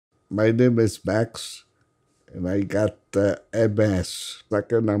My name is Max, and I got MS. I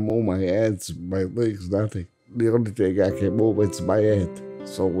cannot move my hands, my legs, nothing. The only thing I can move is my head.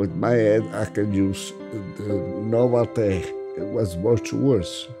 So with my head, I can use the Novalte. It was much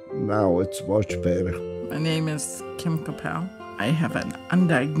worse. Now it's much better. My name is Kim Capel. I have an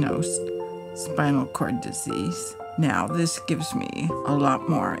undiagnosed spinal cord disease. Now, this gives me a lot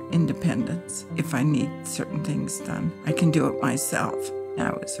more independence. If I need certain things done, I can do it myself. I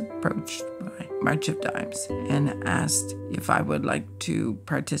was approached by March of Dimes and asked if I would like to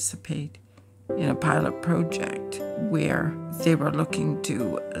participate in a pilot project where they were looking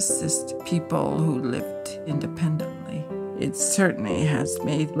to assist people who lived independently. It certainly has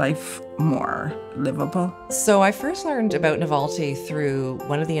made life more livable. So I first learned about Novalte through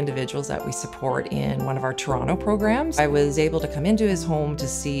one of the individuals that we support in one of our Toronto programs. I was able to come into his home to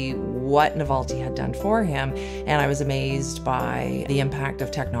see what Novalte had done for him, and I was amazed by the impact of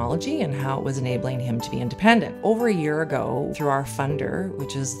technology and how it was enabling him to be independent. Over a year ago, through our funder,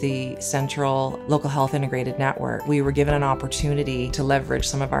 which is the Central Local Health Integrated Network, we were given an opportunity to leverage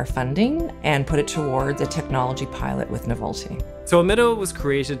some of our funding and put it towards a technology pilot with Novalte. So emitto was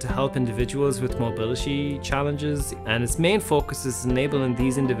created to help individuals with mobility challenges, and its main focus is enabling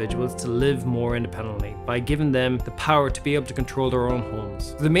these individuals to live more independently by giving them the power to be able to control their own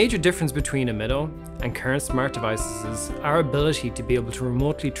homes. The major difference between emitto and current smart devices is our ability to be able to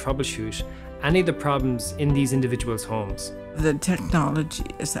remotely troubleshoot any of the problems in these individuals' homes. The technology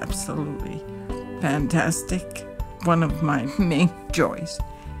is absolutely fantastic. One of my main joys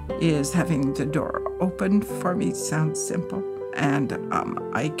is having the door open for me. Sounds simple. And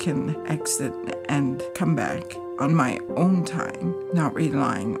I can exit and come back on my own time, not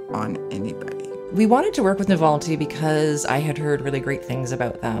relying on anybody. We wanted to work with Novalte because I had heard really great things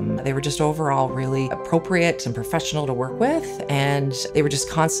about them. They were just overall really appropriate and professional to work with, and they were just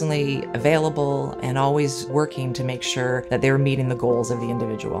constantly available and always working to make sure that they were meeting the goals of the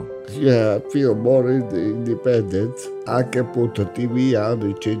individual. Yeah, I feel more independent. I can put the TV on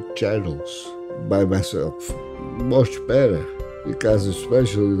and change channels by myself. Much better, because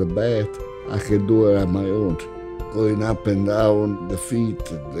especially the bed, I can do it on my own. Going up and down, the feet,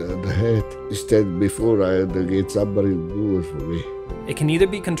 the head. Instead, before I had to get somebody to do it for me. It can either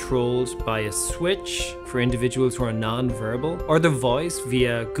be controlled by a switch for individuals who are non-verbal, or the voice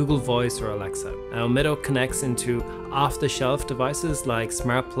via Google Voice or Alexa. Now, emitto connects into off-the-shelf devices like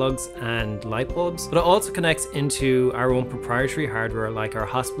smart plugs and light bulbs, but it also connects into our own proprietary hardware like our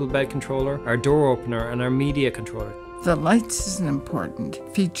hospital bed controller, our door opener, and our media controller. The lights is an important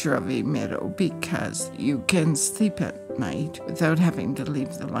feature of emitto because you can sleep at night without having to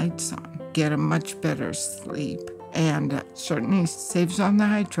leave the lights on. Get a much better sleep, and certainly saves on the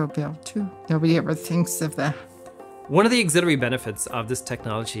hydro bill too. Nobody ever thinks of that. One of the auxiliary benefits of this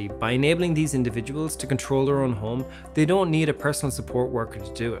technology, by enabling these individuals to control their own home, they don't need a personal support worker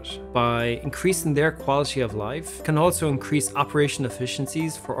to do it. By increasing their quality of life, can also increase operation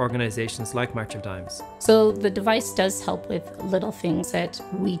efficiencies for organizations like March of Dimes. So the device does help with little things that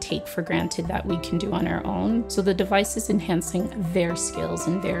we take for granted that we can do on our own. So the device is enhancing their skills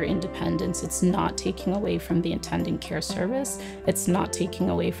and their independence. It's not taking away from the attending care service. It's not taking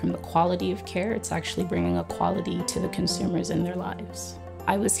away from the quality of care. It's actually bringing a quality to the consumers in their lives.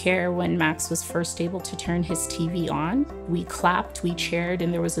 I was here when Max was first able to turn his TV on. We clapped, we cheered,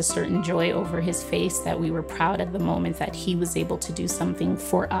 and there was a certain joy over his face that we were proud at the moment that he was able to do something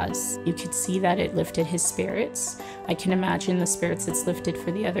for us. You could see that it lifted his spirits. I can imagine the spirits it's lifted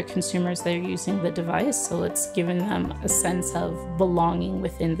for the other consumers that are using the device, so it's given them a sense of belonging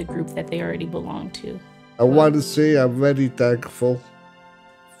within the group that they already belong to. I want to say I'm very thankful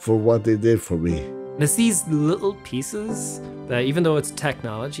for what they did for me. And it's these little pieces that, even though it's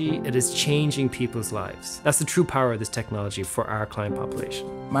technology, it is changing people's lives. That's the true power of this technology for our client population.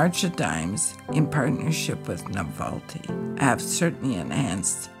 March of Dimes, in partnership with Novalte, have certainly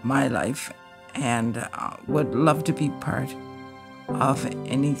enhanced my life and would love to be part of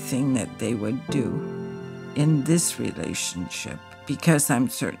anything that they would do in this relationship, because I'm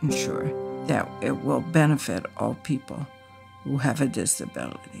certain sure that it will benefit all people who have a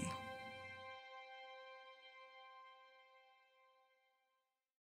disability.